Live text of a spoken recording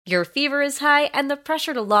Your fever is high and the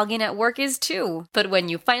pressure to log in at work is too. But when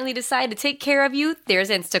you finally decide to take care of you, there's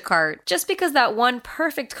Instacart. Just because that one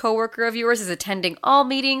perfect coworker of yours is attending all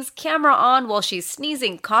meetings, camera on while she's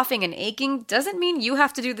sneezing, coughing, and aching, doesn't mean you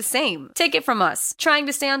have to do the same. Take it from us. Trying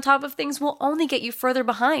to stay on top of things will only get you further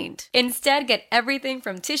behind. Instead, get everything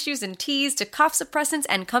from tissues and teas to cough suppressants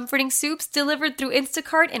and comforting soups delivered through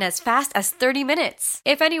Instacart in as fast as 30 minutes.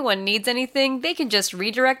 If anyone needs anything, they can just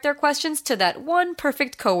redirect their questions to that one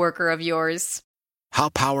perfect coworker of yours. How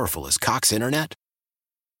powerful is Cox Internet?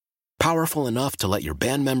 Powerful enough to let your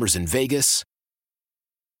band members in Vegas,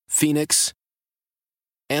 Phoenix,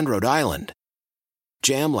 and Rhode Island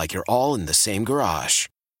jam like you're all in the same garage.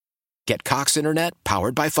 Get Cox Internet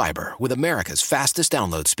powered by fiber with America's fastest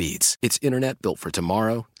download speeds. It's internet built for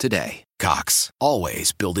tomorrow, today. Cox,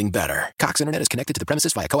 always building better. Cox Internet is connected to the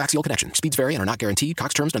premises via coaxial connection. Speeds vary and are not guaranteed.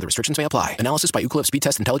 Cox terms and other restrictions may apply. Analysis by Ookla Speed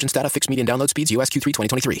Test Intelligence Data. Fixed median download speeds. US Q3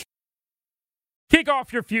 2023. Kick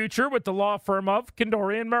off your future with the law firm of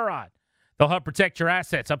Kandori & Murad. They'll help protect your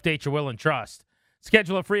assets, update your will and trust.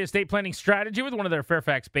 Schedule a free estate planning strategy with one of their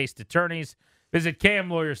Fairfax-based attorneys. Visit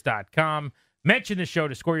kmlawyers.com. Mention the show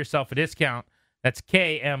to score yourself a discount. That's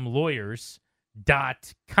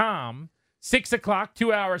kmlawyers.com. 6 o'clock,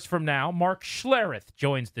 2 hours from now, Mark Schlereth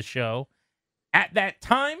joins the show. At that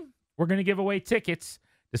time, we're going to give away tickets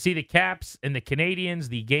to see the Caps and the Canadians.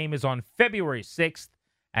 The game is on February 6th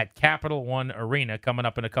at Capital One Arena, coming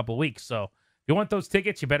up in a couple weeks. So if you want those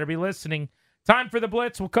tickets, you better be listening. Time for the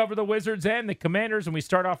Blitz. We'll cover the Wizards and the Commanders, and we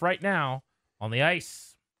start off right now on the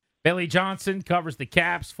ice. Bailey Johnson covers the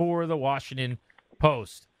Caps for the Washington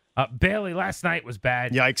Post. Bailey, last night was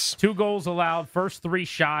bad. Yikes. 2 goals allowed, first 3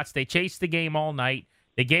 shots. They chased the game all night.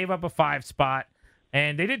 They gave up a 5 spot,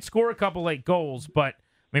 and they did score a couple late goals, but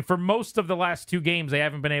I mean, for most of the last 2 games, they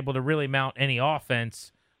haven't been able to really mount any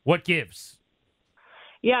offense. What gives?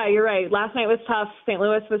 Yeah, you're right. Last night was tough. St.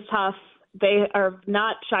 Louis was tough. They are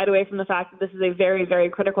not shied away from the fact that this is a very, very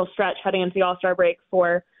critical stretch heading into the All-Star break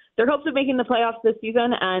for their hopes of making the playoffs this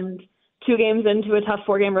season. And 2 games into a tough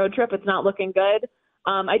 4-game road trip, it's not looking good.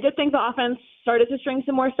 I did think the offense started to string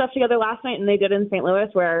some more stuff together last night, and they did in St. Louis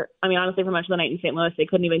where, I mean, honestly, for much of the night in St. Louis, they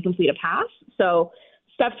couldn't even complete a pass. So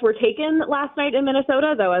steps were taken last night in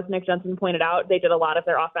Minnesota, though, as Nick Jensen pointed out, they did a lot of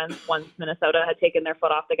their offense once Minnesota had taken their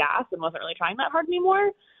foot off the gas and wasn't really trying that hard anymore.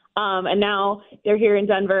 And now they're here in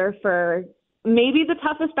Denver for maybe the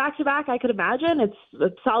toughest back-to-back I could imagine. It's a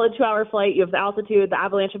solid 2-hour flight. You have the altitude. The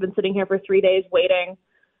Avalanche have been sitting here for 3 days waiting.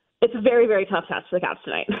 It's a very, very tough test for the Caps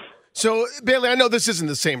tonight. So, Bailey, I know this isn't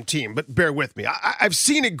the same team, but bear with me. I've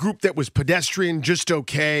seen a group that was pedestrian, just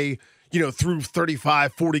okay, through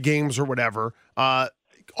 35, 40 games or whatever. All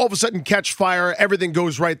of a sudden catch fire, everything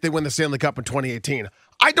goes right, they win the Stanley Cup in 2018.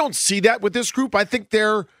 I don't see that with this group. I think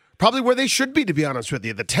they're probably where they should be, to be honest with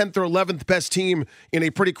you, the 10th or 11th best team in a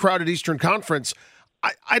pretty crowded Eastern Conference.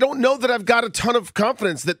 I don't know that I've got a ton of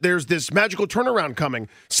confidence that there's this magical turnaround coming,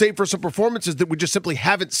 save for some performances that we just simply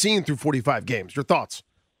haven't seen through 45 games. Your thoughts?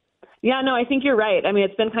 Yeah, no, I think you're right. I mean,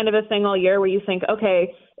 it's been kind of a thing all year where you think,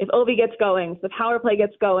 okay, if Ovi gets going, if the power play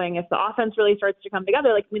gets going, if the offense really starts to come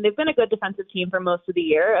together, they've been a good defensive team for most of the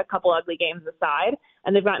year, a couple ugly games aside,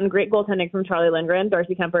 and they've gotten great goaltending from Charlie Lindgren.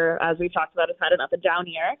 Darcy Kemper, as we've talked about, has had an up and down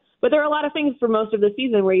year. But there are a lot of things for most of the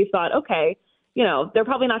season where you thought, okay, they're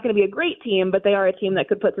probably not going to be a great team, but they are a team that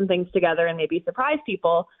could put some things together and maybe surprise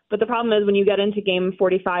people. But the problem is when you get into game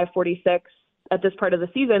 45, 46 at this part of the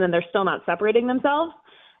season and they're still not separating themselves,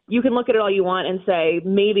 you can look at it all you want and say,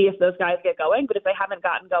 maybe if those guys get going, but if they haven't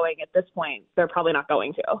gotten going at this point, they're probably not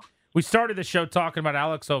going to. We started the show talking about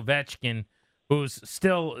Alex Ovechkin, who's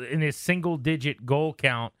still in his single-digit goal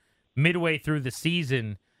count midway through the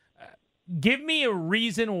season. Give me a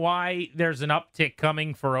reason why there's an uptick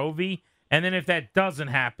coming for Ovi, and then if that doesn't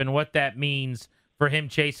happen, what that means for him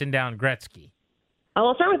chasing down Gretzky.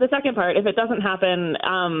 I'll start with the second part. If it doesn't happen,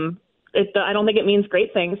 I don't think it means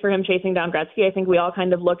great things for him chasing down Gretzky. I think we all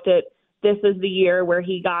kind of looked at this as the year where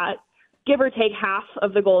he got, give or take, half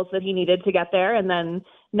of the goals that he needed to get there. And then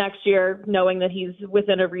next year, knowing that he's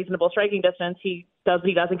within a reasonable striking distance, he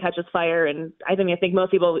doesn't catch his fire. And I think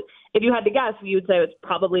most people, if you had to guess, you would say it's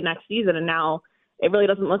probably next season. And now it really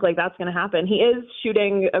doesn't look like that's going to happen. He is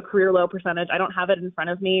shooting a career low percentage. I don't have it in front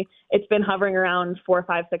of me. It's been hovering around 4,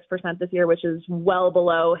 5, 6% this year, which is well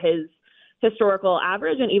below his historical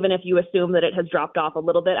average. And even if you assume that it has dropped off a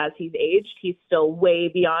little bit as he's aged, he's still way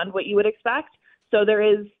beyond what you would expect. So there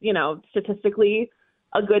is, statistically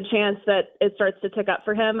a good chance that it starts to tick up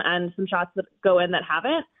for him and some shots that go in that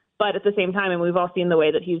haven't. But at the same time, and we've all seen the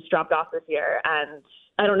way that he's dropped off this year. And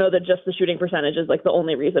I don't know that just the shooting percentage is like the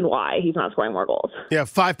only reason why he's not scoring more goals. Yeah,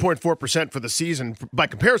 5.4% for the season. By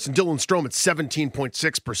comparison, Dylan Strome at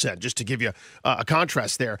 17.6%, just to give you a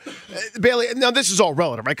contrast there. Bailey, now this is all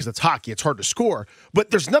relative, right? Because it's hockey. It's hard to score.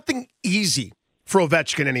 But there's nothing easy for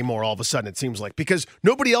Ovechkin anymore all of a sudden, it seems like, because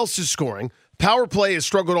nobody else is scoring. Power play has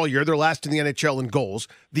struggled all year. They're last in the NHL in goals.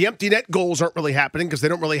 The empty net goals aren't really happening because they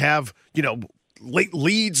don't really have, late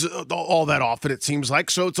leads all that often, it seems like.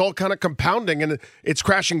 So it's all kind of compounding, and it's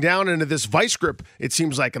crashing down into this vice grip, it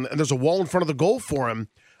seems like, and there's a wall in front of the goal for him.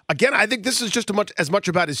 Again, I think this is just as much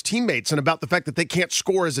about his teammates and about the fact that they can't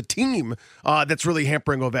score as a team that's really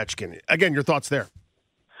hampering Ovechkin. Again, your thoughts there?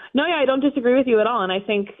 No, yeah, I don't disagree with you at all. And I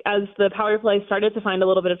think as the power play started to find a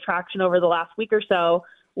little bit of traction over the last week or so,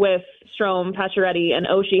 with Strome, Pacioretty, and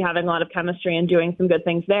Oshie having a lot of chemistry and doing some good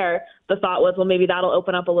things there, the thought was, well, maybe that'll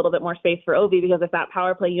open up a little bit more space for Ovi, because if that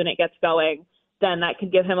power play unit gets going, then that could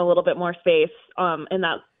give him a little bit more space in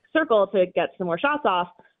that circle to get some more shots off.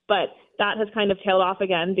 But that has kind of tailed off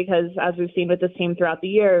again, because as we've seen with this team throughout the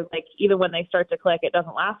year, like even when they start to click, it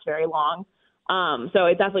doesn't last very long. So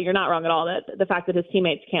it definitely, you're not wrong at all that the fact that his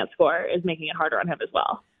teammates can't score is making it harder on him as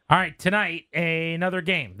well. All right, tonight, another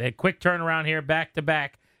game. The quick turnaround here,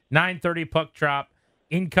 back-to-back, 9:30 puck drop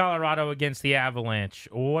in Colorado against the Avalanche.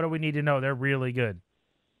 What do we need to know? They're really good.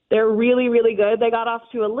 They're really, really good. They got off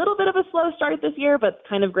to a little bit of a slow start this year, but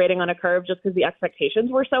kind of grading on a curve just because the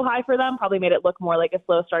expectations were so high for them. Probably made it look more like a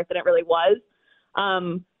slow start than it really was.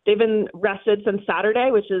 They've been rested since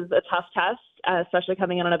Saturday, which is a tough test, especially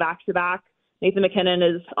coming in on a back-to-back. Nathan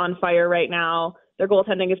McKinnon is on fire right now. Their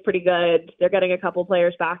goaltending is pretty good. They're getting a couple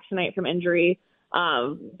players back tonight from injury.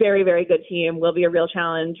 Very, very good team. Will be a real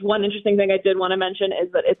challenge. One interesting thing I did want to mention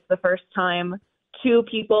is that it's the first time two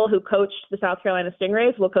people who coached the South Carolina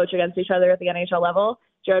Stingrays will coach against each other at the NHL level.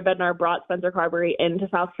 Jared Bednar brought Spencer Carberry into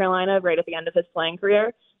South Carolina right at the end of his playing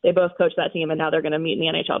career. They both coached that team, and now they're going to meet in the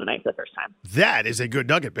NHL tonight for the first time. That is a good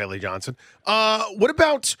nugget, Bailey Johnson. What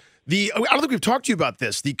about I don't think we've talked to you about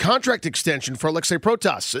this, the contract extension for Alexei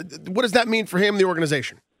Protas. What does that mean for him and the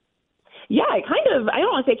organization? Yeah, I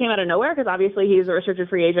don't want to say it came out of nowhere, because obviously he's a restricted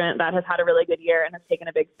free agent that has had a really good year and has taken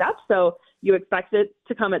a big step. So you expect it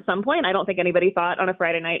to come at some point. I don't think anybody thought on a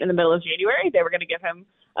Friday night in the middle of January they were going to give him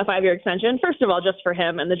a 5-year extension. First of all, just for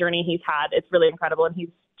him and the journey he's had, it's really incredible. And he's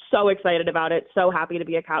so excited about it, so happy to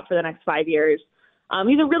be a Cap for the next 5 years.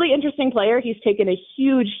 He's a really interesting player. He's taken a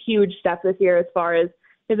huge, huge step this year as far as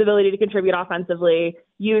his ability to contribute offensively,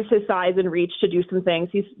 use his size and reach to do some things.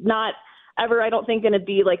 He's not ever, I don't think, going to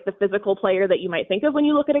be like the physical player that you might think of when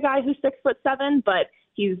you look at a guy who's 6'7", but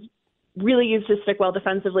he's really used his stick well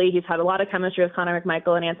defensively. He's had a lot of chemistry with Connor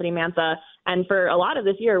McMichael and Anthony Mantha, and for a lot of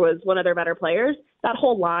this year was one of their better players. That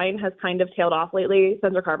whole line has kind of tailed off lately.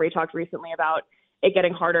 Spencer Carberry talked recently about it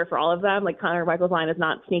getting harder for all of them. Like Connor McMichael's line is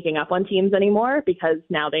not sneaking up on teams anymore because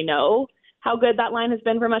now they know how good that line has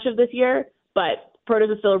been for much of this year. But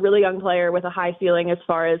Protas is still a really young player with a high ceiling as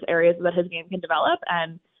far as areas that his game can develop,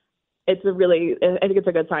 and I think it's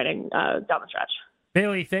a good signing down the stretch.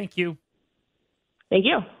 Bailey, thank you. Thank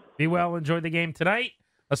you. Be well. Enjoy the game tonight.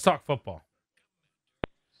 Let's talk football.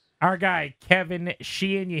 Our guy, Kevin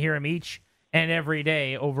Sheehan, you hear him each and every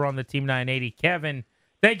day over on the Team 980. Kevin,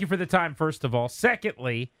 thank you for the time, first of all.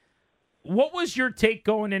 Secondly, what was your take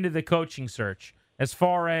going into the coaching search as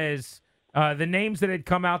far as the names that had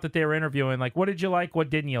come out that they were interviewing? Like, what did you like? What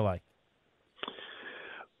didn't you like?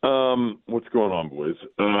 What's going on, boys?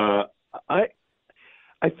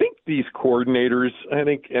 I think these coordinators,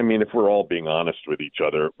 if we're all being honest with each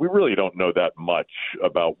other, we really don't know that much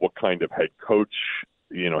about what kind of head coach,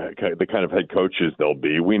 the kind of head coaches they'll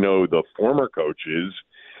be. We know the former coaches.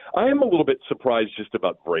 I am a little bit surprised just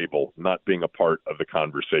about Vrabel not being a part of the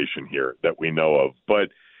conversation here that we know of. But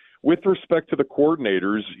with respect to the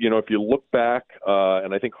coordinators, if you look back,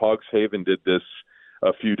 and I think Hogshaven did this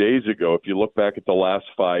a few days ago, if you look back at the last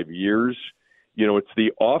 5 years, it's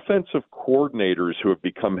the offensive coordinators who have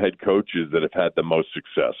become head coaches that have had the most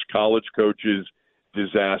success. College coaches,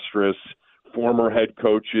 disastrous. Former head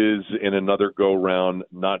coaches in another go-round,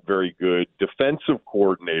 not very good. Defensive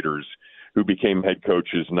coordinators who became head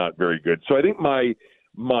coaches, not very good. So I think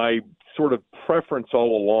my sort of preference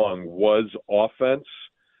all along was offense,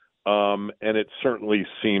 and it certainly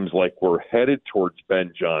seems like we're headed towards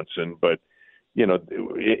Ben Johnson, but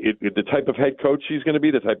the type of head coach he's going to be,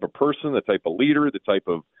 the type of person, the type of leader, the type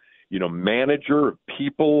of, manager of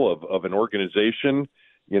people, of an organization,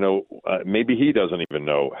 maybe he doesn't even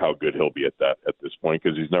know how good he'll be at this point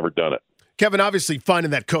because he's never done it. Kevin, obviously finding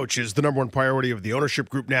that coach is the number one priority of the ownership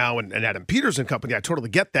group now and Adam Peters and company. I totally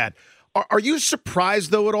get that. Are you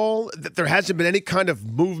surprised, though, at all that there hasn't been any kind of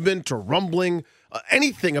movement or rumbling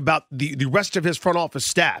anything about the rest of his front office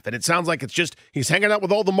staff. And it sounds like it's just he's hanging out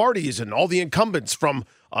with all the Martys and all the incumbents from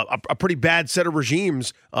a pretty bad set of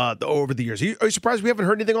regimes over the years. Are you surprised we haven't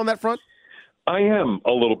heard anything on that front? I am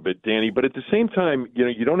a little bit, Danny, but at the same time,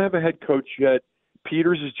 you don't have a head coach yet.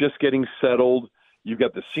 Peters is just getting settled. You've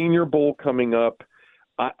got the Senior Bowl coming up.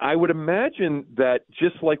 I would imagine that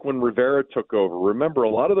just like when Rivera took over, remember, a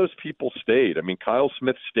lot of those people stayed. I mean, Kyle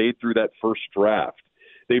Smith stayed through that first draft.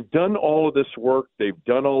 They've done all of this work. They've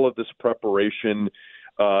done all of this preparation.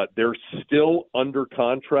 They're still under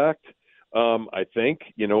contract, I think,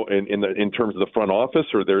 in terms of the front office,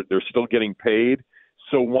 or they're still getting paid.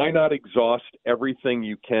 So why not exhaust everything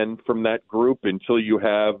you can from that group until you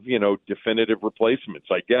have, definitive replacements,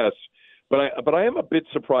 I guess. But I am a bit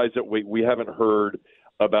surprised that we haven't heard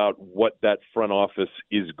about what that front office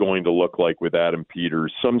is going to look like with Adam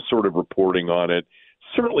Peters, some sort of reporting on it,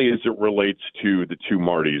 certainly as it relates to the two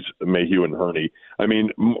Martys, Mayhew and Herney. I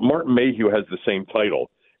mean, Martin Mayhew has the same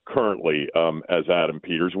title currently as Adam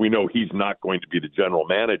Peters. We know he's not going to be the general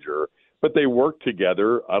manager, but they work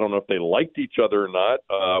together. I don't know if they liked each other or not,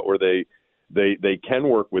 or they can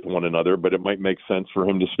work with one another, but it might make sense for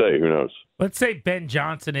him to stay. Who knows? Let's say Ben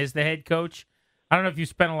Johnson is the head coach. I don't know if you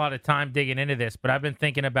spent a lot of time digging into this, but I've been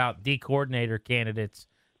thinking about D coordinator candidates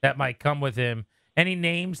that might come with him. Any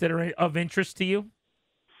names that are of interest to you?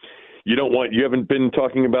 You haven't been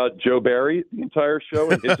talking about Joe Barry the entire show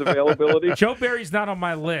and his availability? Joe Barry's not on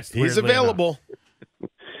my list. He's available.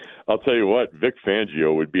 I'll tell you what, Vic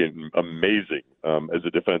Fangio would be amazing as a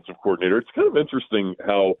defensive coordinator. It's kind of interesting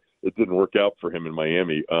how it didn't work out for him in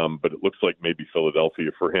Miami, but it looks like maybe Philadelphia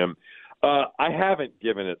for him. I haven't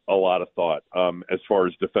given it a lot of thought as far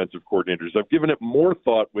as defensive coordinators. I've given it more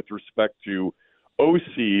thought with respect to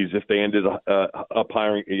OCs if they ended up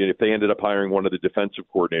hiring one of the defensive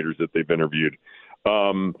coordinators that they've interviewed.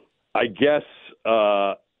 I guess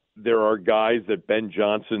there are guys that Ben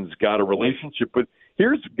Johnson's got a relationship with.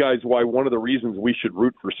 Here's, guys, why one of the reasons we should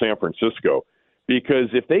root for San Francisco. Because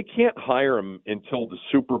if they can't hire him until the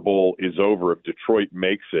Super Bowl is over, if Detroit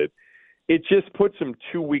makes it, it just puts him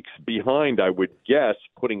 2 weeks behind, I would guess,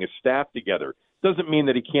 putting a staff together. Doesn't mean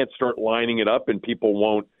that he can't start lining it up and people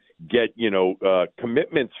won't get,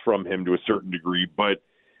 commitments from him to a certain degree, but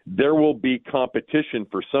there will be competition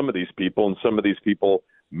for some of these people, and some of these people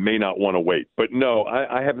may not want to wait. But no,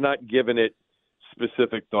 I have not given it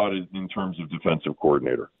specific thought in terms of defensive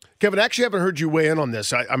coordinator. Kevin, I actually haven't heard you weigh in on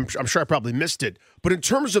this. I'm sure I probably missed it. But in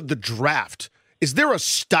terms of the draft, is there a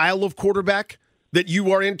style of quarterback that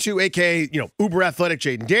you are into, a.k.a., uber athletic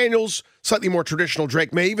Jaden Daniels, slightly more traditional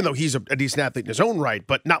Drake May, even though he's a decent athlete in his own right,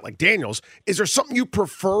 but not like Daniels? Is there something you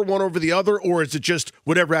prefer one over the other, or is it just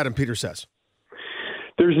whatever Adam Peters says?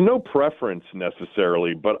 There's no preference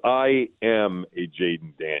necessarily, but I am a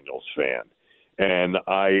Jaden Daniels fan. And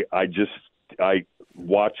I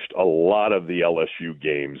watched a lot of the LSU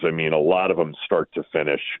games. I mean, a lot of them start to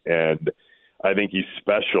finish. And I think he's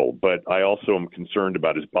special, but I also am concerned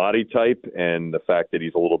about his body type and the fact that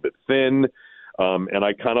he's a little bit thin. And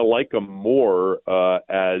I kind of like him more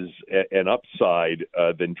as an upside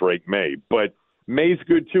than Drake May. But May's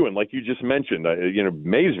good too. And like you just mentioned,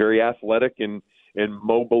 May's very athletic and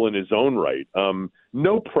mobile in his own right.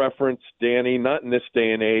 No preference, Danny, not in this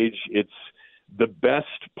day and age. It's the best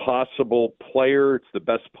possible player. It's the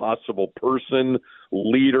best possible person,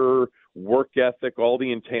 leader, work ethic, all the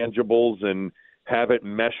intangibles, and have it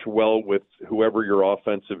mesh well with whoever your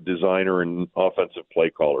offensive designer and offensive play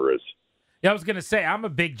caller is. Yeah, I was going to say, I'm a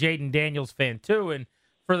big Jaden Daniels fan too, and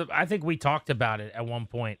I think we talked about it at one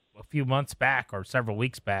point a few months back or several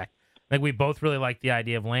weeks back. I think we both really liked the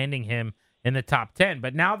idea of landing him in the top 10,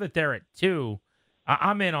 but now that they're at 2,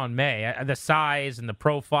 I'm in on May. The size and the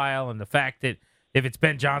profile and the fact that if it's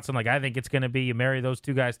Ben Johnson, like I think it's going to be, you marry those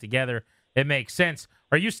two guys together, it makes sense.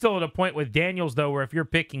 Are you still at a point with Daniels, though, where if you're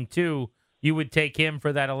picking 2, you would take him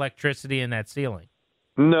for that electricity and that ceiling?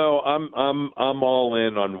 No, I'm all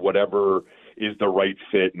in on whatever is the right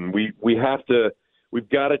fit, and we've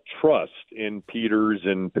got to trust in Peters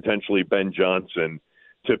and potentially Ben Johnson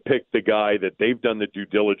to pick the guy that they've done the due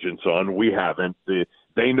diligence on. We haven't.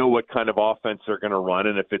 They know what kind of offense they're going to run,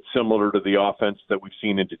 and if it's similar to the offense that we've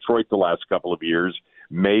seen in Detroit the last couple of years,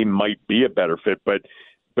 May might be a better fit. But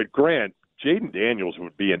Grant, Jaden Daniels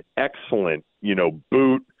would be an excellent,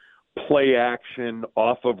 boot, play action,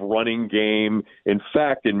 off of running game. In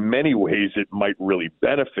fact, in many ways, it might really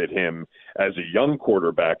benefit him as a young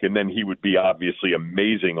quarterback, and then he would be obviously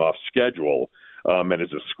amazing off schedule. And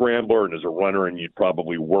as a scrambler and as a runner, and you'd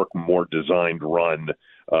probably work more designed run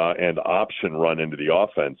and option run into the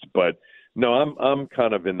offense. But No, I'm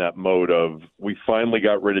kind of in that mode of we finally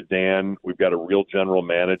got rid of Dan. We've got a real general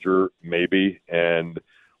manager, maybe, and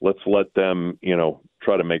let's let them,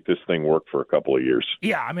 try to make this thing work for a couple of years.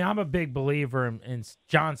 Yeah, I mean, I'm a big believer in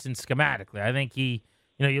Johnson schematically. I think he,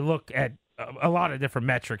 you look at a lot of different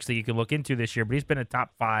metrics that you can look into this year, but he's been a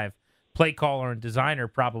top 5 play caller and designer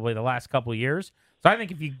probably the last couple of years. So I think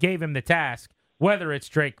if you gave him the task, whether it's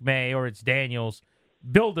Drake May or it's Daniels,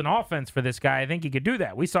 build an offense for this guy, I think he could do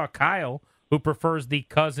that. We saw Kyle, who prefers the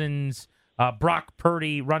Cousins, Brock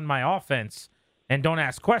Purdy, run my offense and don't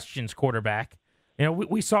ask questions quarterback.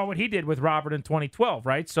 We saw what he did with Robert in 2012,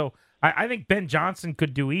 right? So I think Ben Johnson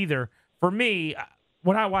could do either. For me,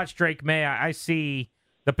 when I watch Drake May, I see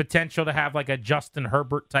the potential to have like a Justin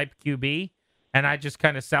Herbert type QB, and I just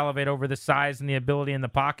kind of salivate over the size and the ability in the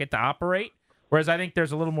pocket to operate. Whereas I think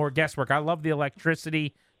there's a little more guesswork. I love the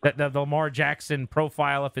electricity, the Lamar Jackson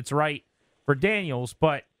profile, if it's right for Daniels,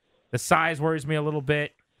 but the size worries me a little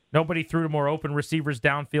bit. Nobody threw to more open receivers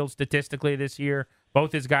downfield statistically this year.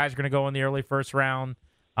 Both his guys are going to go in the early first round.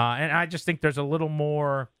 And I just think there's a little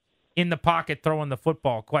more in the pocket throwing the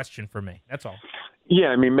football question for me. That's all. Yeah,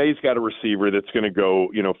 I mean, May's got a receiver that's going to go,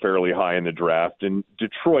 fairly high in the draft. And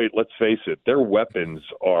Detroit, let's face it, their weapons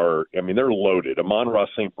are, they're loaded. Amon-Ra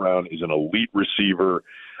St. Brown is an elite receiver.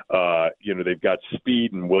 They've got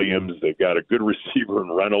speed in Williams. They've got a good receiver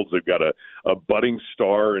in Reynolds. They've got a budding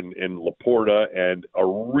star in Laporta and a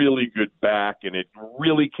really good back. And it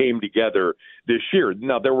really came together this year.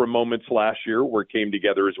 Now, there were moments last year where it came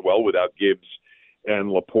together as well without Gibbs and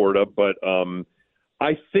Laporta. But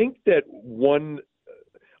I think that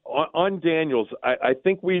on Daniels, I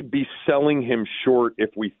think we'd be selling him short if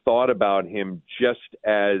we thought about him just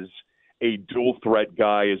as a dual threat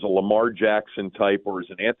guy, as a Lamar Jackson type or as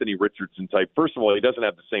an Anthony Richardson type. First of all, he doesn't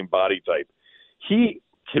have the same body type. He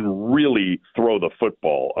can really throw the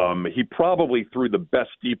football. He probably threw the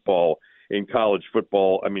best deep ball in college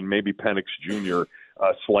football. Maybe Penix Jr.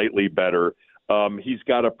 Slightly better. He's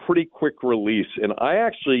got a pretty quick release. And I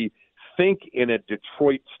actually think in a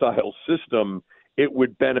Detroit-style system, it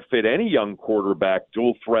would benefit any young quarterback,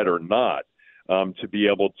 dual threat or not, to be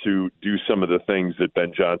able to do some of the things that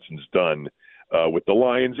Ben Johnson's done with the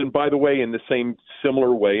Lions. And by the way, in the same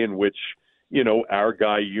similar way in which, our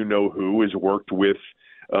guy, who has worked with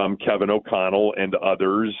Kevin O'Connell and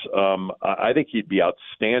others, I think he'd be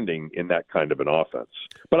outstanding in that kind of an offense.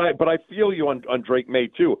 But I feel you on Drake May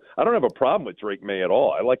too. I don't have a problem with Drake May at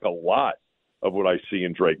all. I like a lot of what I see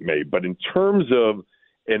in Drake May. But in terms of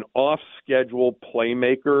an off-schedule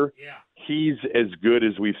playmaker, he's as good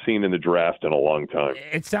as we've seen in the draft in a long time.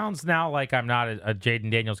 It sounds now like I'm not a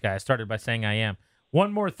Jaden Daniels guy. I started by saying I am.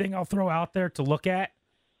 One more thing I'll throw out there to look at,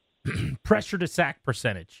 pressure to sack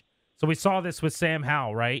percentage. So we saw this with Sam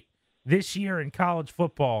Howell, right? This year in college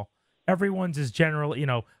football, everyone's is general,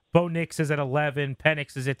 Bo Nix is at 11,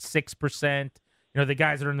 Penix is at 6%. The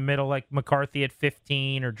guys that are in the middle, like McCarthy at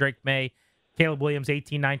 15 or Drake May, Caleb Williams,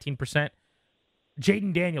 18, 19%.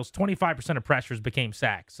 Jaden Daniels, 25% of pressures became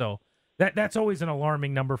sacks. So that's always an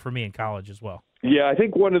alarming number for me in college as well. Yeah, I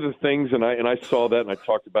think one of the things, and I saw that and I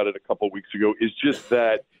talked about it a couple of weeks ago, is just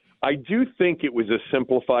that I do think it was a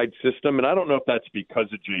simplified system, and I don't know if that's because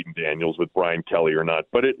of Jaden Daniels with Brian Kelly or not,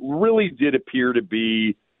 but it really did appear to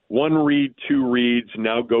be one read, two reads,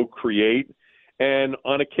 now go create. And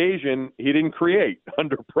on occasion, he didn't create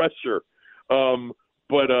under pressure. Those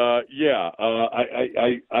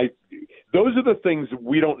are the things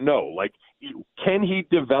we don't know. Like, can he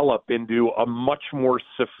develop into a much more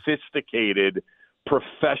sophisticated,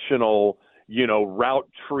 professional, route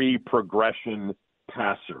tree progression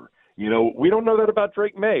passer? We don't know that about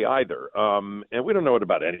Drake May either, and we don't know it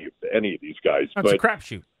about any of these guys. It's a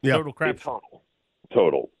crapshoot. Yeah. Total crapshoot.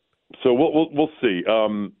 Total. So we'll see.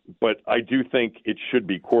 But I do think it should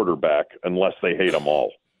be quarterback unless they hate them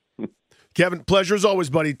all. Kevin, pleasure as always,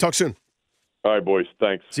 buddy. Talk soon. All right, boys.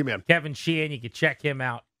 Thanks. See you, man. Kevin Sheehan, you can check him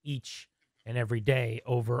out each and every day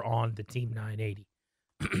over on the Team 980.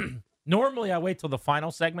 Normally, I wait till the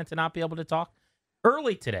final segment to not be able to talk.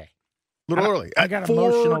 Early today. A little early. I got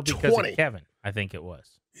emotional because of Kevin, I think it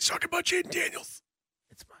was. He's talking about Jaden Daniels.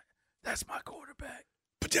 That's my quarterback.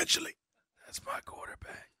 Potentially. That's my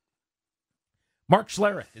quarterback. Mark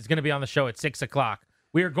Schlereth is going to be on the show at 6 o'clock.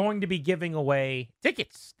 We are going to be giving away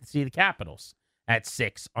tickets to see the Capitals at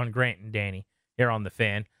 6 on Grant and Danny here on The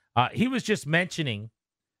Fan. He was just mentioning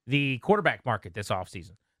the quarterback market this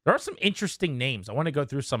offseason. There are some interesting names. I want to go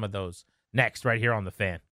through some of those next right here on The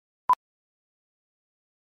Fan.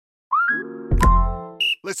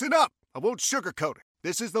 Listen up. I won't sugarcoat it.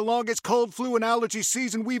 This is the longest cold, flu, and allergy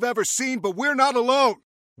season we've ever seen, but we're not alone.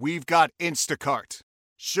 We've got Instacart.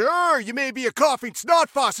 Sure, you may be a coughing snot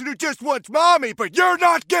faucet who just wants mommy, but you're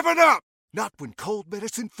not giving up! Not when cold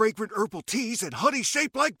medicine, fragrant herbal teas, and honey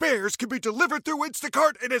shaped like bears can be delivered through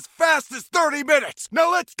Instacart in as fast as 30 minutes!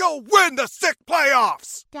 Now let's go win the sick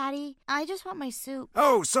playoffs! Daddy, I just want my soup.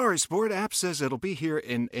 Oh, sorry, Sport. App says it'll be here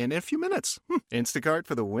in a few minutes. Instacart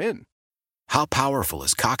for the win. How powerful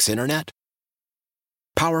is Cox Internet?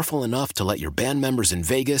 Powerful enough to let your band members in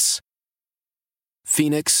Vegas,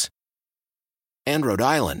 Phoenix, and Rhode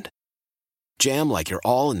Island jam like you're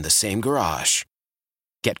all in the same garage.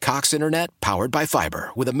 Get Cox Internet powered by fiber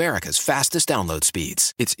with America's fastest download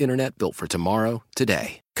speeds. It's internet built for tomorrow,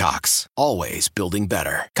 today. Cox, always building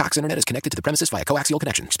better. Cox Internet is connected to the premises via coaxial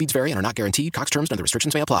connection. Speeds vary and are not guaranteed. Cox terms and other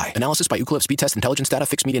restrictions may apply. Analysis by Ookla of Speed Test Intelligence Data.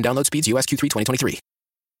 Fixed median download speeds. US Q3 2023.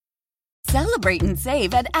 Celebrate and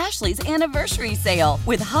save at Ashley's Anniversary Sale.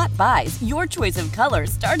 With Hot Buys, your choice of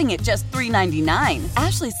colors starting at just $3.99.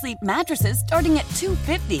 Ashley Sleep mattresses starting at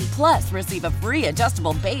 $2.50. Plus, receive a free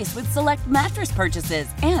adjustable base with select mattress purchases.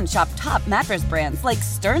 And shop top mattress brands like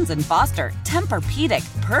Stearns & Foster,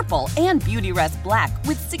 Tempur-Pedic, Purple, and Beautyrest Black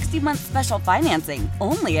with 60-month special financing.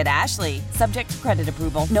 Only at Ashley. Subject to credit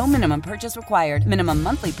approval. No minimum purchase required. Minimum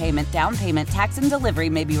monthly payment, down payment, tax, and delivery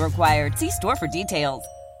may be required. See store for details.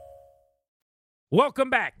 Welcome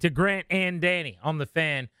back to Grant and Danny on The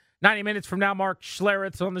Fan. 90 minutes from now, Mark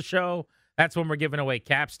Schlereth's on the show. That's when we're giving away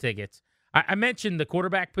Caps tickets. I mentioned the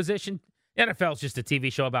quarterback position. The NFL is just a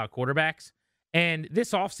TV show about quarterbacks, and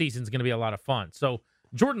this offseason is going to be a lot of fun. So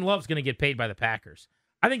Jordan Love's going to get paid by the Packers.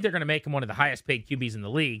 I think they're going to make him one of the highest-paid QBs in the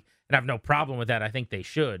league, and I have no problem with that. I think they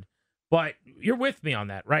should. But you're with me on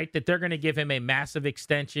that, right? That they're going to give him a massive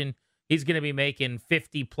extension. He's going to be making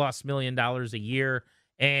 $50+ million a year,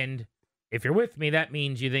 and if you're with me, that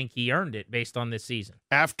means you think he earned it based on this season.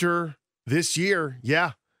 After this year,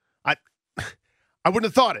 yeah. I wouldn't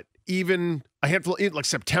have thought it. Even a handful, like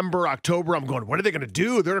September, October, I'm going, what are they going to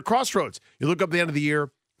do? They're at a crossroads. You look up at the end of the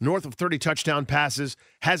year, north of 30 touchdown passes,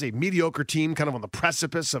 has a mediocre team kind of on the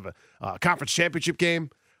precipice of a conference championship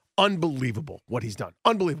game. Unbelievable what he's done.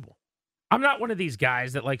 Unbelievable. I'm not one of these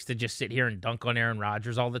guys that likes to just sit here and dunk on Aaron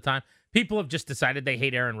Rodgers all the time. People have just decided they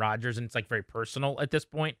hate Aaron Rodgers, and it's like very personal at this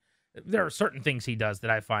point. There are certain things he does that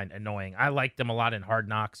I find annoying. I liked him a lot in Hard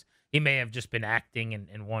Knocks. He may have just been acting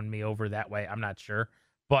and won me over that way. I'm not sure.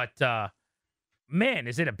 But, man,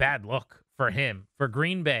 is it a bad look for him, for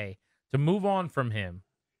Green Bay, to move on from him,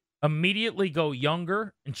 immediately go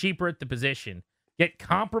younger and cheaper at the position, get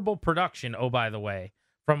comparable production, oh, by the way,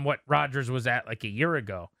 from what Rodgers was at like a year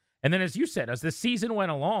ago. And then, as you said, as the season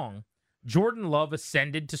went along, Jordan Love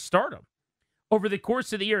ascended to stardom. Over the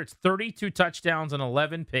course of the year, it's 32 touchdowns and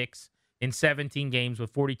 11 picks in 17 games with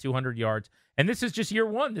 4,200 yards. And this is just year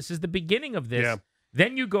one. This is the beginning of this. Yeah.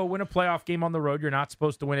 Then you go win a playoff game on the road. You're not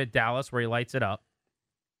supposed to win at Dallas where he lights it up.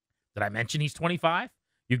 Did I mention he's 25?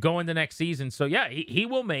 You go into next season. So, yeah, he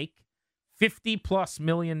will make $50+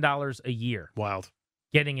 million a year. Wild.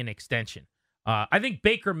 Getting an extension. I think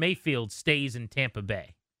Baker Mayfield stays in Tampa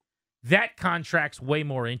Bay. That contract's way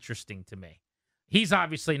more interesting to me. He's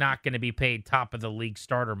obviously not going to be paid top of the league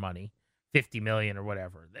starter money, $50 million or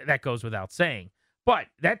whatever. That goes without saying. But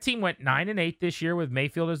that team went 9-8 this year with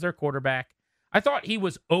Mayfield as their quarterback. I thought he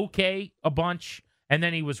was okay a bunch, and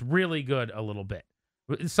then he was really good a little bit.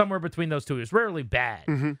 Somewhere between those two. He was rarely bad,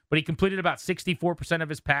 but he completed about 64% of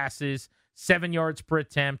his passes, 7 yards per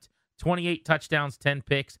attempt, 28 touchdowns, 10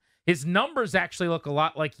 picks. His numbers actually look a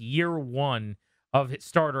lot like year one of his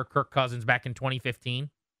starter Kirk Cousins back in 2015.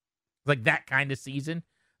 Like that kind of season.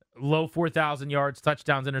 Low 4,000 yards,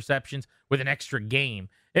 touchdowns, interceptions with an extra game.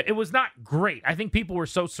 It was not great. I think people were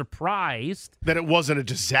so surprised that it wasn't a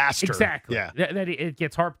disaster. Exactly. Yeah. That it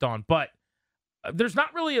gets harped on. But there's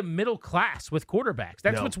not really a middle class with quarterbacks.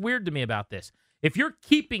 That's what's weird to me about this. If you're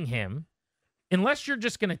keeping him, unless you're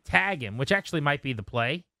just going to tag him, which actually might be the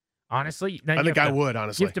play, honestly. I think I would,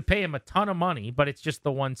 honestly. You have to pay him a ton of money, but it's just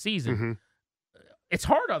the one season. It's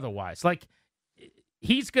hard otherwise. Like,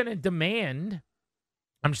 he's going to demand,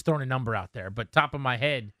 I'm just throwing a number out there, but top of my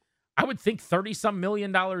head, I would think $30-some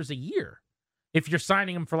million a year if you're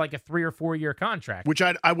signing him for like a 3 or 4 year contract. Which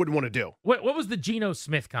I wouldn't want to do. What was the Geno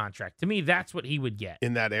Smith contract? To me, that's what he would get.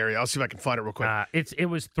 In that area. I'll see if I can find it real quick. It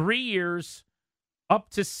was 3 years, up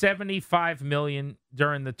to $75 million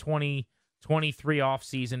during the 2023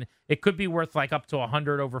 offseason. It could be worth like up to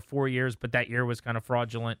 $100 over 4 years, but that year was kind of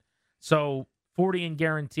fraudulent. So 40 in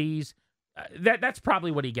guarantees. That's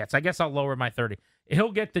probably what he gets. I guess I'll lower my 30.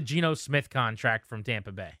 He'll get the Geno Smith contract from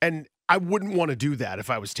Tampa Bay. And I wouldn't want to do that if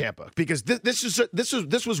I was Tampa, because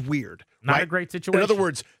this was weird. Not right? a great situation. In other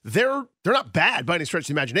words, they're not bad by any stretch of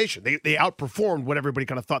the imagination. They outperformed what everybody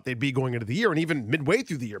kind of thought they'd be going into the year, and even midway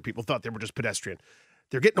through the year, people thought they were just pedestrian.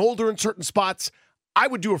 They're getting older in certain spots. I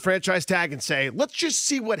would do a franchise tag and say, let's just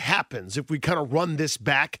see what happens if we kind of run this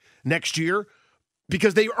back next year,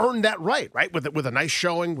 because they earned that right? With a nice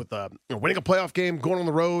showing, with winning a playoff game, going on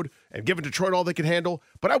the road, and giving Detroit all they can handle.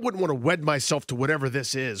 But I wouldn't want to wed myself to whatever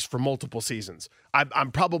this is for multiple seasons.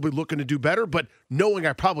 I'm probably looking to do better, but knowing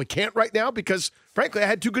I probably can't right now because, frankly, I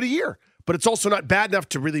had too good a year. But it's also not bad enough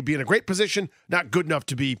to really be in a great position, not good enough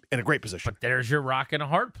to be in a great position. But there's your rock and a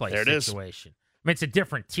hard place situation. Is. I mean, it's a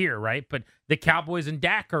different tier, right? But the Cowboys and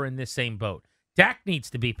Dak are in this same boat. Dak needs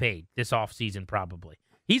to be paid this offseason probably.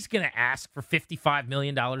 He's going to ask for $55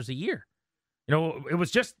 million a year.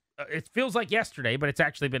 It feels like yesterday, but it's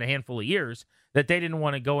actually been a handful of years that they didn't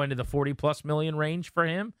want to go into the 40-plus million range for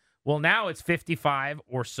him. Well, now it's 55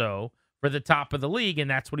 or so for the top of the league, and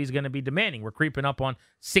that's what he's going to be demanding. We're creeping up on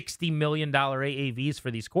 $60 million AAVs for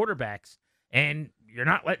these quarterbacks, and you're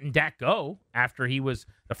not letting Dak go after he was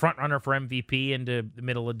the front runner for MVP into the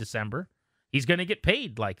middle of December. He's going to get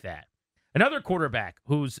paid like that. Another quarterback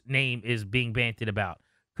whose name is being bandied about,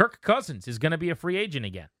 Kirk Cousins, is going to be a free agent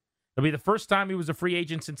again. It'll be the first time he was a free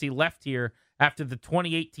agent since he left here after the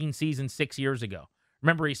 2018 season 6 years ago.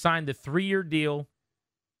 Remember, he signed a 3-year deal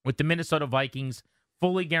with the Minnesota Vikings,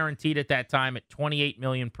 fully guaranteed at that time at $28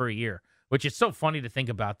 million per year, which is so funny to think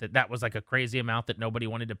about that was like a crazy amount that nobody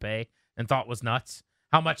wanted to pay and thought was nuts.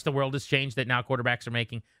 How much the world has changed that now quarterbacks are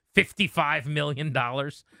making $55 million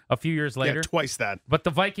a few years later. Yeah, twice that. But the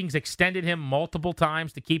Vikings extended him multiple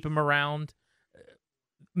times to keep him around.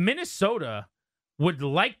 Minnesota would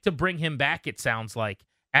like to bring him back, it sounds like,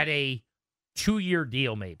 at a 2-year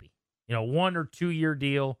deal maybe. 1 or 2 year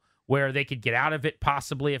deal where they could get out of it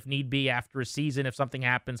possibly if need be after a season if something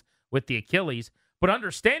happens with the Achilles. But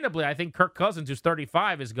understandably, I think Kirk Cousins, who's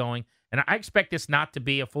 35, is going, and I expect this not to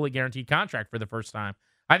be a fully guaranteed contract for the first time.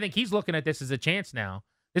 I think he's looking at this as a chance now.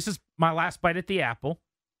 This is my last bite at the apple.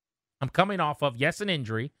 I'm coming off of, yes, an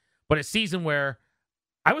injury, but a season where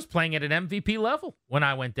I was playing at an MVP level when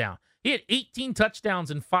I went down. He had 18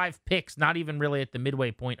 touchdowns and 5 picks, not even really at the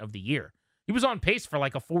midway point of the year. He was on pace for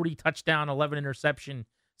like a 40-touchdown, 11-interception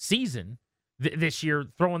season this year,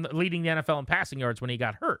 leading the NFL in passing yards when he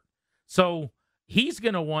got hurt. So he's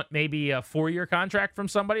going to want maybe a 4-year contract from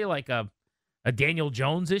somebody like a Daniel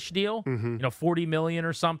Jones-ish deal, $40 million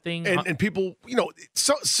or something. And people,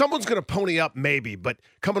 someone's going to pony up maybe, but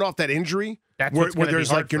coming off that injury, where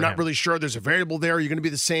there's like, you're not really sure, there's a variable there, you're going to be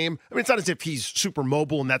the same. I mean, it's not as if he's super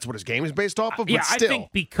mobile and that's what his game is based off of, but still. I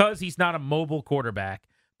think because he's not a mobile quarterback,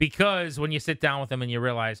 because when you sit down with him and you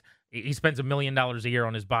realize he spends $1 million a year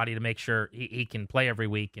on his body to make sure he can play every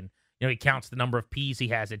week, and he counts the number of peas he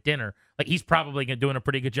has at dinner, like he's probably doing a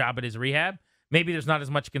pretty good job at his rehab. Maybe there's not as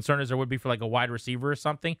much concern as there would be for like a wide receiver or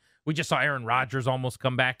something. We just saw Aaron Rodgers almost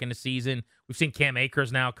come back in the season. We've seen Cam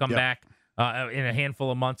Akers now come back in a handful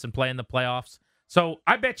of months and play in the playoffs. So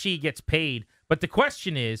I bet he gets paid. But the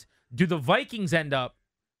question is, do the Vikings end up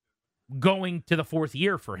going to the 4th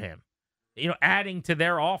year for him? Adding to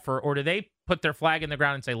their offer, or do they put their flag in the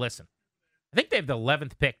ground and say, listen, I think they have the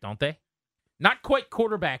 11th pick, don't they? Not quite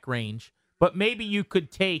quarterback range, but maybe you could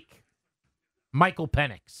take Michael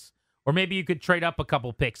Penix. Or maybe you could trade up a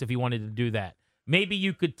couple picks if you wanted to do that. Maybe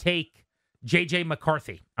you could take J.J.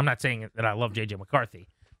 McCarthy. I'm not saying that I love J.J. McCarthy,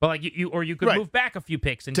 but like you could move back a few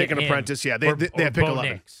picks and take get an apprentice. Yeah, they have pick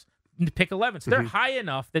 11. Pick 11. So they're high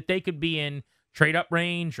enough that they could be in trade up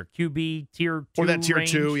range or QB tier 2 or that tier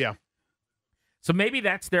range. 2. Yeah. So maybe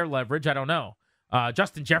that's their leverage. I don't know.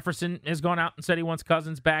 Justin Jefferson has gone out and said he wants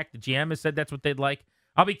Cousins back. The GM has said that's what they'd like.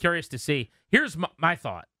 I'll be curious to see. Here's my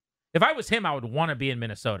thought. If I was him, I would want to be in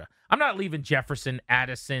Minnesota. I'm not leaving Jefferson,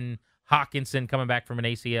 Addison, Hawkinson coming back from an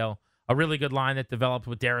ACL. A really good line that developed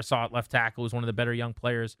with Darisaw at left tackle, who's one of the better young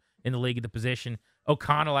players in the league at the position.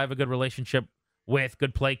 O'Connell, I have a good relationship with,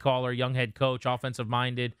 good play caller, young head coach,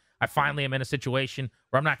 offensive-minded. I finally am in a situation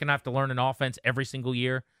where I'm not going to have to learn an offense every single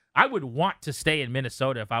year. I would want to stay in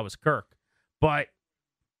Minnesota if I was Kirk. But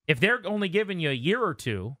if they're only giving you a year or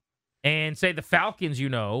two, and say the Falcons,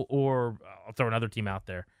 or I'll throw another team out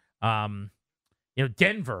there,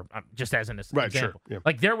 Denver, just as an example. Sure, yeah.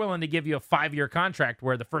 Like they're willing to give you a 5-year contract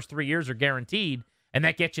where the first 3 years are guaranteed, and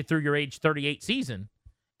that gets you through your age 38 season,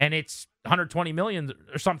 and it's $120 million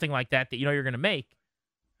or something like that you're going to make.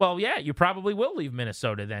 Well, yeah, you probably will leave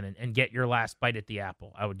Minnesota then and get your last bite at the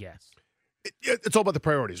apple, I would guess. It's all about the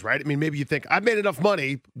priorities, right? I mean, maybe you think, I've made enough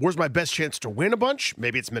money. Where's my best chance to win a bunch?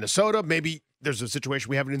 Maybe it's Minnesota. Maybe there's a situation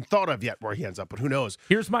we haven't even thought of yet where he ends up, but who knows?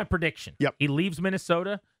 Here's my prediction. Yep. He leaves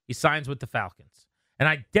Minnesota. He signs with the Falcons. And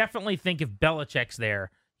I definitely think if Belichick's there,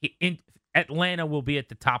 Atlanta will be at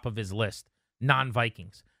the top of his list,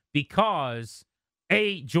 non-Vikings. Because,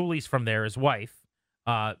 Julie's from there, his wife.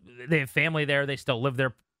 They have family there. They still live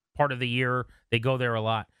there part of the year. They go there a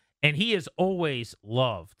lot. And he has always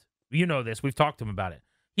loved, you know this, we've talked to him about it.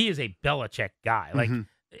 He is a Belichick guy. Like,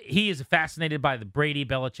 he is fascinated by the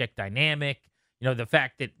Brady-Belichick dynamic. You know, the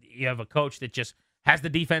fact that you have a coach that just has the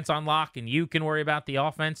defense on lock and you can worry about the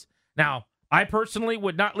offense. Now, I personally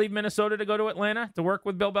would not leave Minnesota to go to Atlanta to work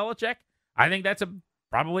with Bill Belichick. I think that's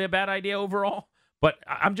probably a bad idea overall. But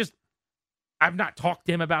I've not talked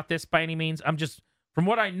to him about this by any means. From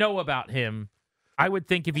what I know about him, I would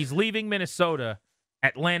think if he's leaving Minnesota,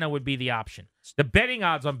 Atlanta would be the option. The betting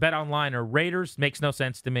odds on BetOnline are Raiders, makes no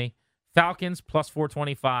sense to me. Falcons, plus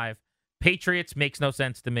 425. Patriots, makes no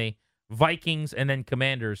sense to me. Vikings, and then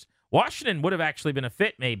Commanders. Washington would have actually been a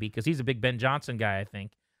fit, maybe, because he's a big Ben Johnson guy, I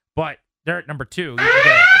think. But they're at number 2.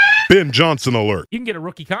 Ben Johnson alert. You can get a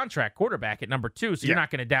rookie contract quarterback at number 2, so you're not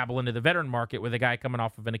going to dabble into the veteran market with a guy coming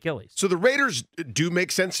off of an Achilles. So the Raiders do make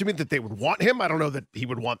sense to me that they would want him. I don't know that he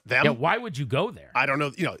would want them. Yeah, why would you go there? I don't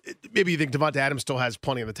know. You know, maybe you think Devonta Adams still has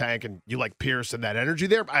plenty in the tank and you like Pierce and that energy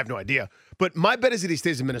there. I have no idea. But my bet is that he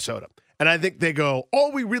stays in Minnesota. And I think they go,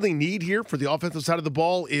 all we really need here for the offensive side of the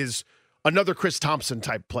ball is another Chris Thompson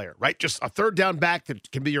type player, right? Just a third down back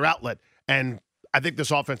that can be your outlet. And I think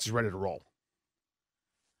this offense is ready to roll.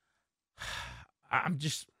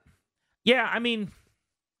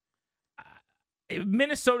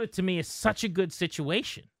 Minnesota to me is such a good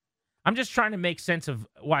situation. I'm just trying to make sense of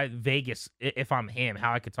why Vegas, if I'm him,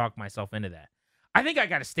 how I could talk myself into that. I think I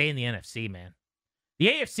got to stay in the NFC, man. The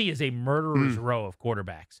AFC is a murderer's row of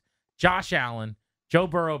quarterbacks. Josh Allen, Joe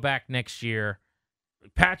Burrow back next year,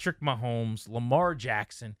 Patrick Mahomes, Lamar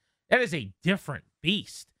Jackson. That is a different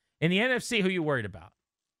beast. In the NFC, who are you worried about?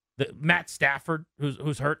 Matt Stafford,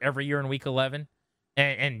 who's hurt every year in Week 11,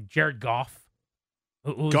 and Jared Goff.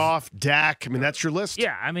 Goff, Dak. I mean, that's your list.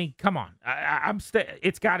 Yeah, I mean, come on.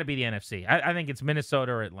 It's got to be the NFC. I think it's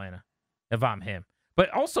Minnesota or Atlanta if I'm him.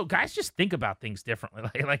 But also, guys just think about things differently.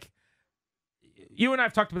 Like you and I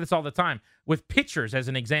have talked about this all the time. With pitchers, as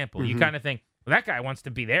an example, you kind of think, well, that guy wants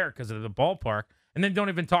to be there because of the ballpark, and then don't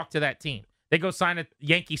even talk to that team. They go sign at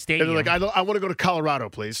Yankee Stadium. And they're like, I want to go to Colorado,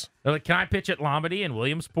 please. They're like, can I pitch at Lombardy and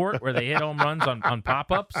Williamsport where they hit home runs on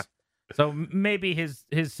pop-ups? So maybe his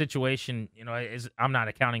situation, you know, is I'm not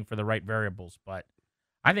accounting for the right variables, but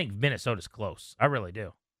I think Minnesota's close. I really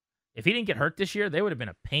do. If he didn't get hurt this year, they would have been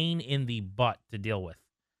a pain in the butt to deal with.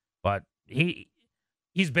 But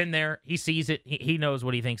he's been there. He sees it. He knows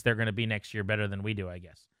what he thinks they're going to be next year better than we do, I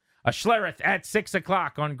guess. Schlereth at 6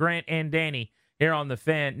 o'clock on Grant and Danny here on The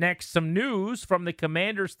Fan. Next, some news from the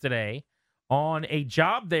Commanders today on a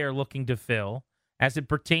job they are looking to fill as it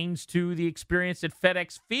pertains to the experience at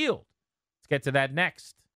FedEx Field. Let's get to that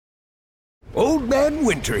next. Old Man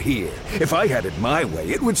Winter here. If I had it my way,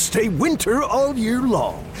 it would stay winter all year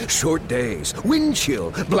long. Short days, wind chill,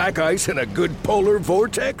 black ice, and a good polar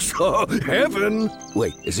vortex. Oh, heaven.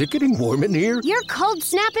 Wait, is it getting warm in here? Your cold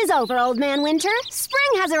snap is over, Old Man Winter.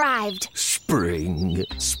 Spring has arrived. Spring.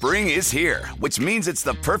 Spring is here, which means it's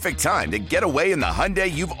the perfect time to get away in the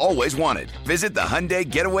Hyundai you've always wanted. Visit the Hyundai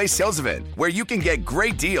Getaway Sales Event, where you can get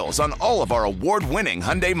great deals on all of our award-winning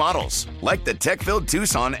Hyundai models, like the tech-filled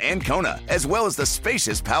Tucson and Kona, as well as the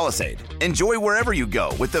spacious Palisade. Enjoy wherever you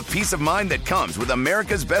go with the peace of mind that comes with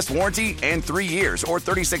America's best warranty and 3 years or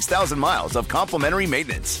 36,000 miles of complimentary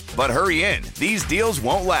maintenance. But hurry in, these deals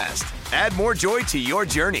won't last. Add more joy to your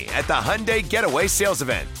journey at the Hyundai Getaway Sales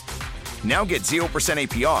Event. Now get 0%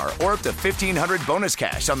 APR or up to $1,500 bonus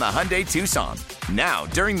cash on the Hyundai Tucson. Now,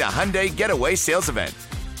 during the Hyundai Getaway Sales Event.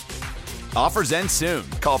 Offers end soon.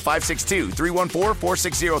 Call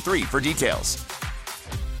 562-314-4603 for details.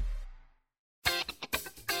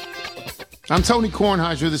 I'm Tony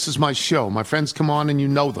Kornheiser. This is my show. My friends come on and you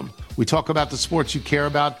know them. We talk about the sports you care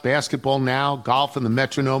about, basketball now, golf, and the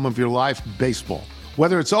metronome of your life, baseball.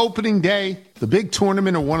 Whether it's opening day, the big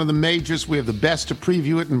tournament, or one of the majors, we have the best to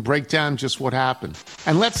preview it and break down just what happened.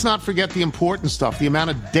 And let's not forget the important stuff, the amount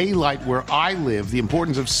of daylight where I live, the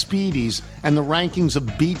importance of speedies, and the rankings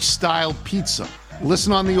of beach-style pizza.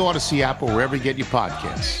 Listen on the Odyssey app or wherever you get your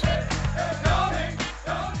podcasts.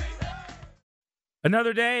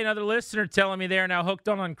 Another day, another listener telling me they're now hooked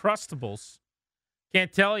on Uncrustables.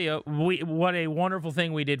 Can't tell you what a wonderful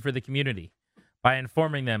thing we did for the community by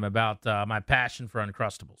informing them about my passion for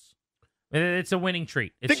Uncrustables. It's a winning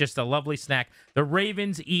treat. It's just a lovely snack. The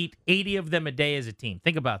Ravens eat 80 of them a day as a team.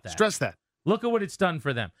 Think about that. Stress that. Look at what it's done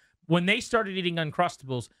for them. When they started eating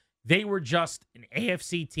Uncrustables, they were just an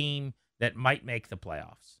AFC team that might make the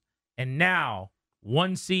playoffs. And now,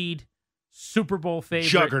 1 seed, Super Bowl favorite.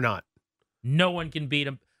 Juggernaut. No one can beat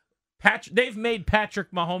them. They've made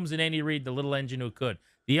Patrick Mahomes and Andy Reid the little engine who could.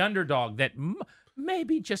 The underdog that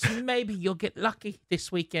maybe, just maybe, you'll get lucky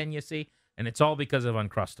this weekend, you see. And it's all because of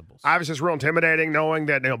Uncrustables. Obviously, it's real intimidating knowing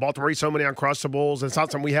that Baltimore eats so many Uncrustables. It's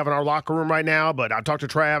not something we have in our locker room right now, but I talked to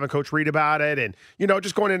Trav and Coach Reed about it. And,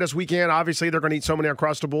 just going in this weekend, obviously, they're going to eat so many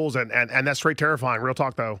Uncrustables, and that's straight terrifying. Real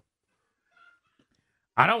talk, though.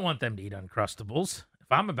 I don't want them to eat Uncrustables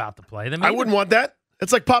if I'm about to play them. I wouldn't want that.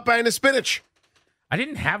 It's like Popeye and his spinach. I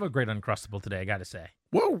didn't have a great Uncrustable today, I got to say.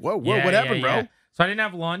 Whoa. What happened, bro? So I didn't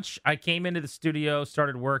have lunch. I came into the studio,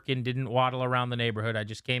 started working, didn't waddle around the neighborhood. I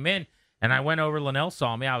just came in. And I went over, Linnell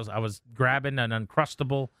saw me. I was grabbing an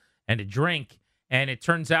Uncrustable and a drink, and it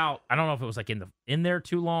turns out, I don't know if it was like in there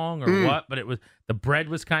too long or what, but the bread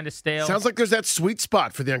was kind of stale. Sounds like there's that sweet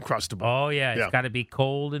spot for the Uncrustable. Oh yeah, it's got to be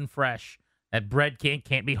cold and fresh. That bread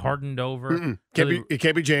can't be hardened over. It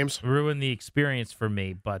can't be James. Ruin the experience for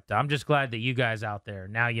me. But I'm just glad that you guys out there,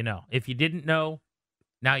 now you know. If you didn't know,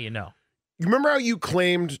 now you know. You remember how you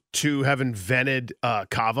claimed to have invented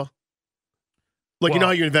kava? Like, you know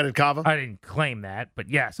how you invented kava? I didn't claim that, but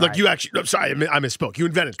yes. You actually, I'm sorry, I misspoke. You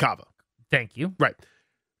invented kava. Thank you. Right.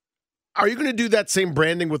 Are you going to do that same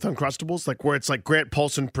branding with Uncrustables? Like where it's like Grant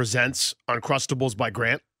Paulson presents Uncrustables by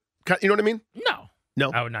Grant? You know what I mean?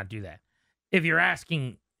 No. I would not do that. If you're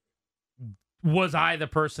asking, was I the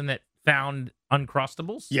person that found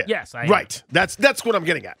Uncrustables? Yeah. Yes, I am. Right. That's what I'm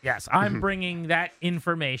getting at. Yes, I'm bringing that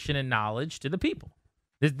information and knowledge to the people.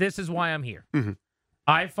 This is why I'm here. Mm-hmm.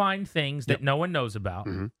 I find things that no one knows about,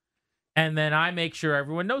 and then I make sure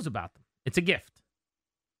everyone knows about them. It's a gift.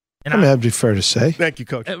 And I'm happy fair to say. Thank you,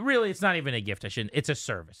 Coach. Really, it's not even a gift. It's a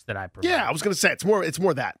service that I provide. Yeah, I was going to say it's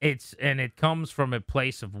more that. And it comes from a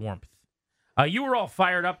place of warmth. You were all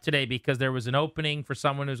fired up today because there was an opening for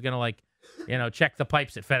someone who's going to check the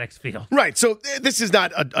pipes at FedEx Field. Right. So this is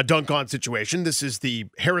not a dunk-on situation. This is the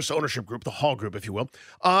Harris Ownership Group, the Hall Group, if you will.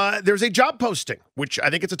 There's a job posting, which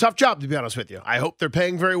I think it's a tough job, to be honest with you. I hope they're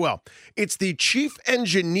paying very well. It's the chief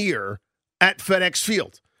engineer at FedEx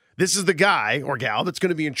Field. This is the guy or gal that's going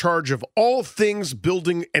to be in charge of all things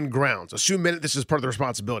building and grounds. This is part of the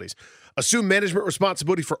responsibilities. Assume management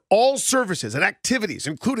responsibility for all services and activities,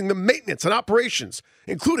 including the maintenance and operations,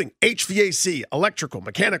 including HVAC, electrical,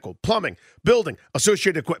 mechanical, plumbing, building,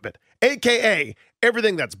 associated equipment, a.k.a.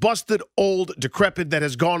 everything that's busted, old, decrepit, that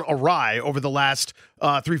has gone awry over the last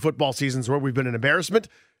 3 football seasons where we've been an embarrassment.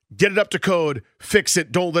 Get it up to code, fix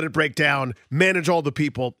it, don't let it break down, manage all the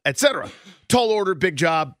people, etc. Tall order, big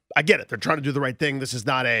job. I get it. They're trying to do the right thing. This is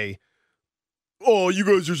not a, oh, you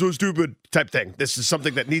guys are so stupid type thing. This is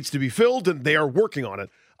something that needs to be filled, and they are working on it,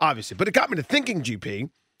 obviously. But it got me to thinking, GP,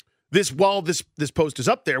 while this post is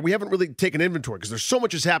up there, we haven't really taken inventory because there's so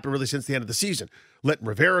much has happened really since the end of the season. Letting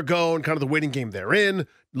Rivera go and kind of the waiting game they're in,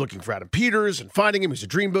 looking for Adam Peters and finding him. He's a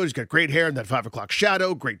dreamboat. He's got great hair and that 5 o'clock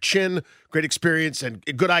shadow, great chin, great experience, and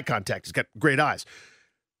good eye contact. He's got great eyes.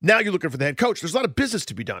 Now you're looking for the head coach. There's a lot of business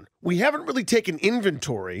to be done. We haven't really taken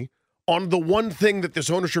inventory on the one thing that this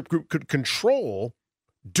ownership group could control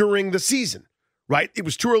during the season, right? It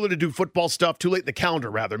was too early to do football stuff, too late in the calendar,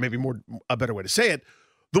 rather, maybe a better way to say it.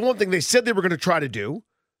 The one thing they said they were going to try to do,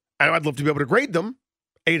 and I'd love to be able to grade them,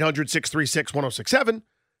 800-636-1067,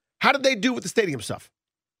 how did they do with the stadium stuff?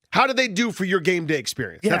 How did they do for your game day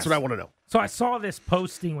experience? Yes. That's what I want to know. So I saw this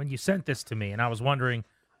posting when you sent this to me, and I was wondering,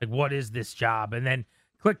 what is this job? And then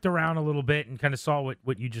clicked around a little bit and kind of saw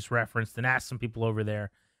what you just referenced and asked some people over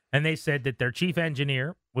there. And they said that their chief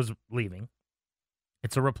engineer was leaving.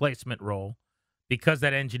 It's a replacement role because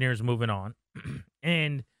that engineer is moving on.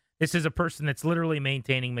 And this is a person that's literally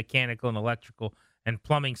maintaining mechanical and electrical and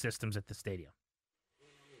plumbing systems at the stadium.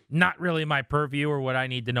 Not really my purview or what I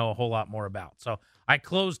need to know a whole lot more about. So I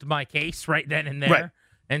closed my case right then and there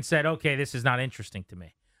and said, okay, this is not interesting to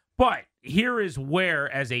me. But here is where,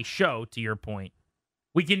 as a show, to your point,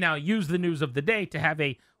 we can now use the news of the day to have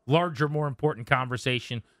a larger, more important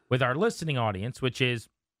conversation with our listening audience, which is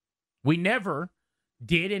we never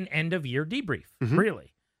did an end-of-year debrief,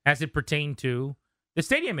 really, as it pertained to the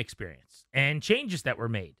stadium experience and changes that were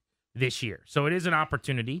made this year. So it is an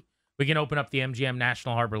opportunity. We can open up the MGM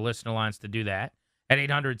National Harbor listener lines to do that at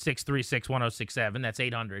 800-636-1067. That's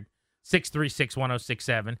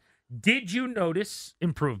 800-636-1067. Did you notice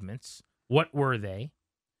improvements? What were they?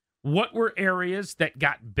 What were areas that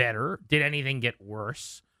got better? Did anything get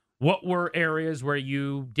worse? What were areas where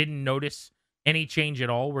you didn't notice any change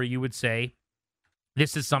at all, where you would say,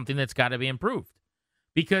 this is something that's got to be improved?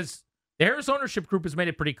 Because the Harris ownership group has made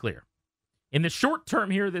it pretty clear. In the short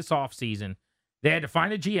term here this offseason, they had to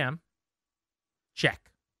find a GM.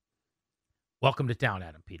 Check. Welcome to town,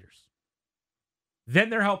 Adam Peters.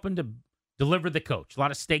 Then they're helping to deliver the coach. A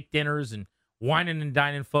lot of steak dinners and whining and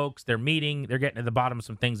dining folks. They're meeting. They're getting to the bottom of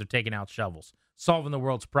some things. They're taking out shovels. Solving the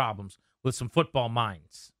world's problems with some football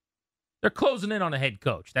minds. They're closing in on a head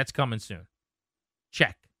coach. That's coming soon.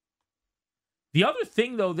 Check. The other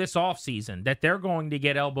thing, though, this offseason that they're going to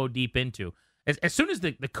get elbow deep into, as soon as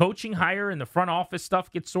the coaching hire and the front office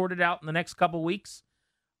stuff gets sorted out in the next couple weeks,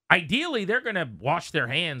 ideally they're going to wash their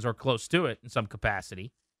hands or close to it in some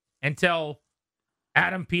capacity and tell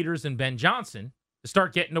Adam Peters and Ben Johnson to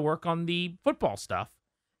start getting to work on the football stuff,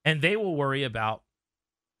 and they will worry about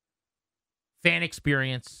fan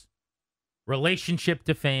experience, relationship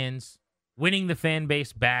to fans, winning the fan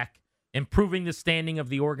base back, improving the standing of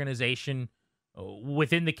the organization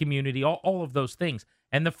within the community, all of those things.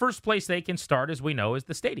 And the first place they can start, as we know, is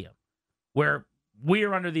the stadium, where we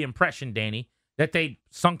are under the impression, Danny, that they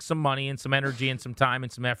sunk some money and some energy and some time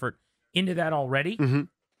and some effort into that already.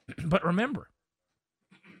 Mm-hmm. But remember,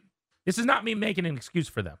 this is not me making an excuse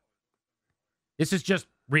for them. This is just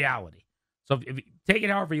reality. So if you take it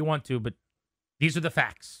however you want to, but these are the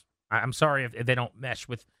facts. I'm sorry if they don't mesh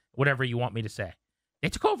with whatever you want me to say. They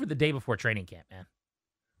took over the day before training camp, man.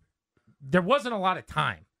 There wasn't a lot of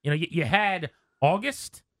time. You had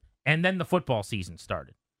August, and then the football season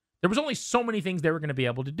started. There was only so many things they were going to be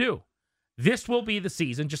able to do. This will be the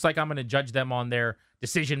season, just like I'm going to judge them on their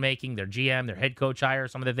decision-making, their GM, their head coach hire,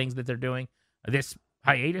 some of the things that they're doing. This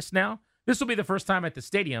hiatus now, this will be the first time at the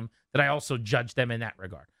stadium that I also judge them in that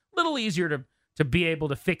regard. A little easier to be able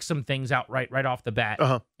to fix some things out right off the bat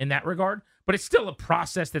in that regard, but it's still a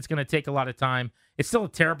process that's going to take a lot of time. It's still a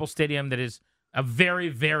terrible stadium that is a very,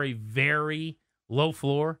 very, very low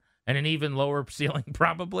floor and an even lower ceiling,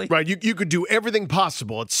 probably. Right, you could do everything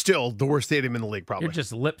possible. It's still the worst stadium in the league, probably. You're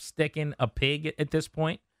just lipsticking a pig at this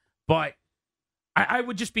point. But I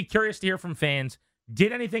would just be curious to hear from fans,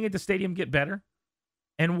 did anything at the stadium get better?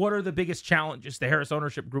 And what are the biggest challenges the Harris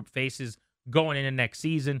ownership group faces going into next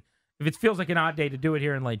season? If it feels like an odd day to do it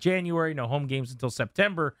here in late January, no home games until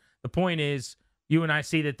September, the point is you and I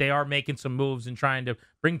see that they are making some moves and trying to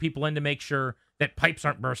bring people in to make sure that pipes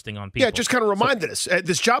aren't bursting on people. Yeah, just kind of reminded us,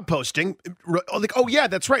 this job posting, like, oh, yeah,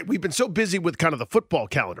 that's right. We've been so busy with kind of the football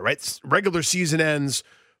calendar, right? Regular season ends,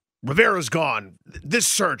 Rivera's gone, this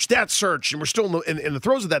search, that search, and we're still in the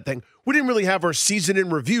throes of that thing. We didn't really have our season in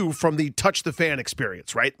review from the touch the fan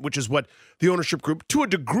experience, right? Which is what the ownership group, to a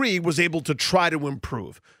degree, was able to try to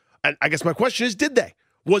improve. And I guess my question is, did they?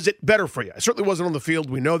 Was it better for you? I certainly wasn't on the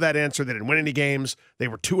field. We know that answer. They didn't win any games. They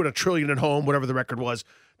were 2 1 trillion at home, whatever the record was.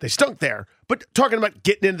 They stunk there. But talking about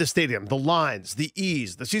getting into the stadium, the lines, the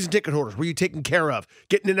ease, the season ticket holders, were you taken care of,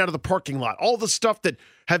 getting in and out of the parking lot, all the stuff that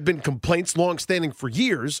have been complaints long-standing for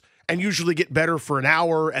years and usually get better for an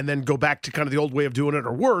hour and then go back to kind of the old way of doing it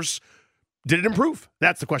or worse. Did it improve?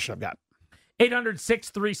 That's the question I've got.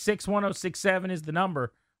 800-636-1067 is the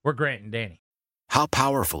number. We're Grant and Danny. How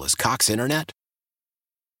powerful is Cox Internet?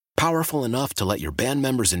 Powerful enough to let your band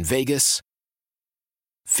members in Vegas,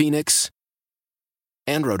 Phoenix,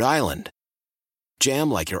 and Rhode Island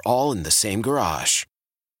jam like you're all in the same garage.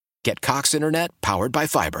 Get Cox Internet powered by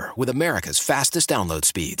fiber with America's fastest download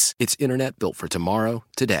speeds. It's internet built for tomorrow,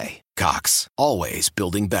 today. Cox, always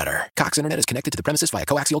building better. Cox Internet is connected to the premises via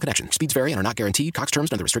coaxial connection. Speeds vary and are not guaranteed. Cox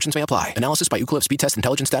terms and other restrictions may apply. Analysis by Ookla of Speed Test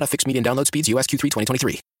Intelligence Data. Fixed median download speeds. US Q3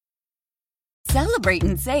 2023. Celebrate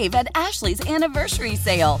and save at Ashley's Anniversary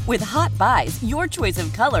Sale. With Hot Buys, your choice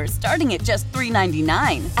of colors starting at just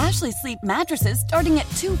 $3.99. Ashley Sleep mattresses starting at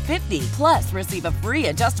 $2.50. Plus, receive a free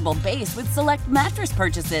adjustable base with select mattress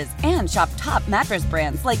purchases. And shop top mattress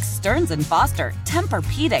brands like Stearns & Foster,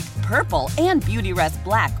 Tempur-Pedic, Purple, and Beautyrest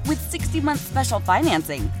Black with 60-month special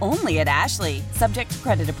financing. Only at Ashley. Subject to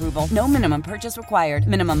credit approval. No minimum purchase required.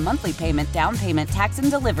 Minimum monthly payment, down payment, tax,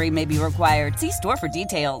 and delivery may be required. See store for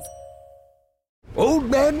details.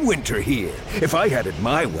 Old Man Winter here. If I had it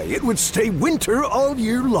my way, it would stay winter all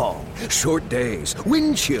year long. Short days,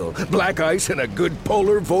 wind chill, black ice, and a good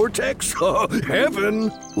polar vortex. Oh,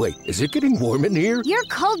 heaven. Wait, is it getting warm in here? Your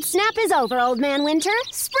cold snap is over, Old Man Winter.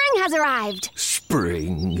 Spring has arrived.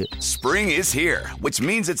 Spring. it. Spring is here, which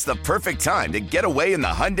means it's the perfect time to get away in the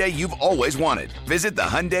Hyundai you've always wanted. Visit the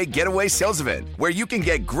Hyundai Getaway Sales Event, where you can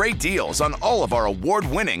get great deals on all of our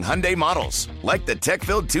award-winning Hyundai models, like the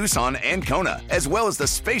tech-filled Tucson and Kona, as well as the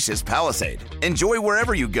spacious Palisade. Enjoy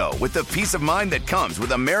wherever you go with the peace of mind that comes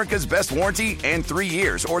with America's best warranty and 3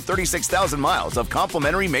 years or 36,000 miles of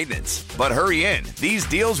complimentary maintenance. But hurry in, these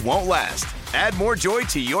deals won't last. Add more joy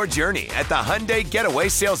to your journey at the Hyundai Getaway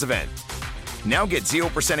Sales Event. Now get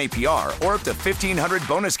 0% APR or up to $1,500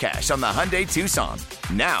 bonus cash on the Hyundai Tucson.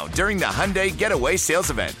 Now, during the Hyundai Getaway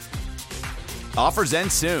Sales Event. Offers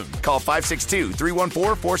end soon. Call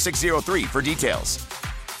 562-314-4603 for details.